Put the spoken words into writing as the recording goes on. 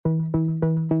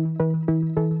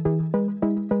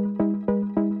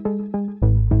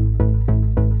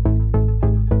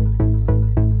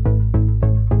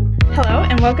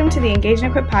welcome to the Engage and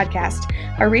Equip podcast,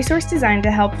 a resource designed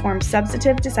to help form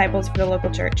substantive disciples for the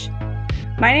local church.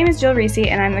 My name is Jill Reese,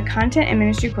 and I'm the Content and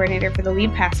Ministry Coordinator for the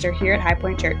lead pastor here at High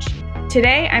Point Church.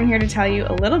 Today, I'm here to tell you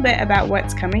a little bit about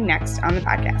what's coming next on the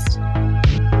podcast.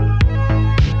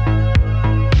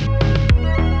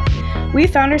 We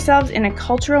found ourselves in a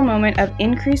cultural moment of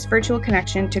increased virtual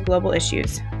connection to global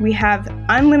issues. We have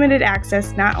unlimited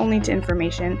access not only to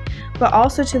information, but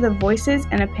also to the voices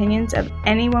and opinions of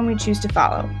anyone we choose to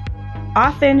follow,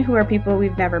 often who are people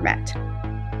we've never met.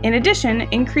 In addition,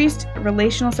 increased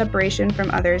relational separation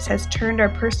from others has turned our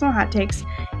personal hot takes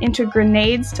into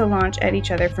grenades to launch at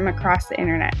each other from across the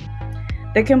internet.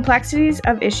 The complexities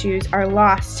of issues are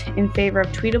lost in favor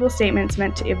of tweetable statements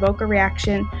meant to evoke a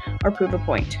reaction or prove a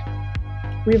point.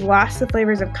 We've lost the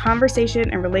flavors of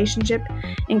conversation and relationship,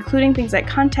 including things like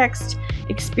context,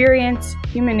 experience,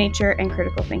 human nature, and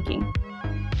critical thinking.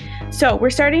 So we're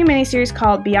starting a mini-series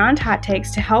called Beyond Hot Takes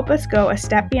to help us go a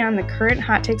step beyond the current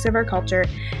hot takes of our culture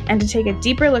and to take a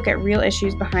deeper look at real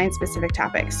issues behind specific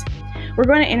topics. We're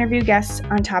going to interview guests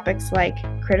on topics like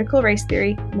critical race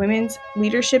theory, women's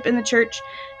leadership in the church,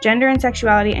 gender and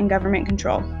sexuality, and government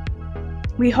control.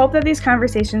 We hope that these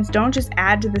conversations don't just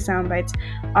add to the sound bites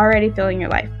already filling your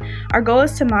life. Our goal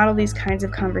is to model these kinds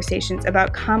of conversations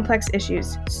about complex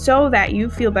issues so that you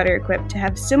feel better equipped to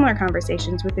have similar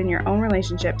conversations within your own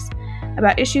relationships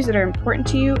about issues that are important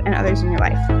to you and others in your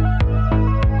life.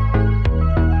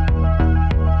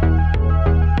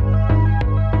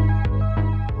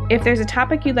 If there's a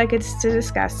topic you'd like us to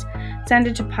discuss, send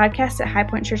it to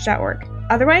podcast@highpointchurch.org.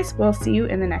 Otherwise, we'll see you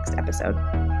in the next episode.